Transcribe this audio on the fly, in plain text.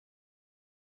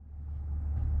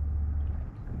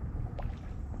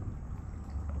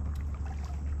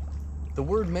The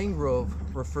word mangrove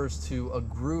refers to a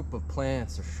group of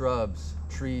plants or shrubs,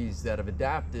 trees that have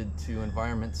adapted to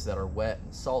environments that are wet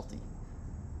and salty.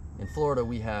 In Florida,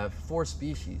 we have 4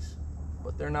 species,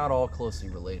 but they're not all closely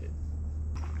related.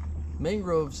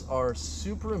 Mangroves are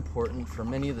super important for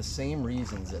many of the same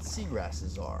reasons that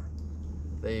seagrasses are.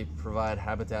 They provide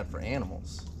habitat for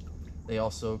animals. They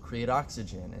also create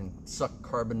oxygen and suck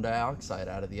carbon dioxide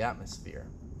out of the atmosphere.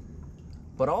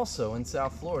 But also in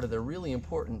South Florida, they're really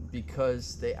important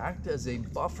because they act as a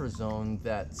buffer zone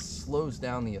that slows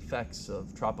down the effects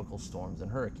of tropical storms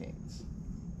and hurricanes.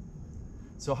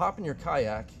 So hop in your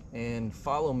kayak and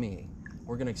follow me.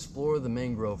 We're going to explore the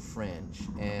Mangrove Fringe,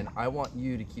 and I want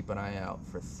you to keep an eye out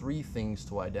for 3 things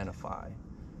to identify,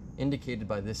 indicated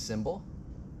by this symbol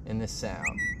and this sound.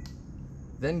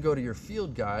 Then go to your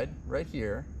field guide right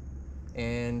here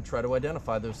and try to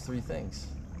identify those 3 things.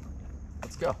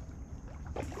 Let's go.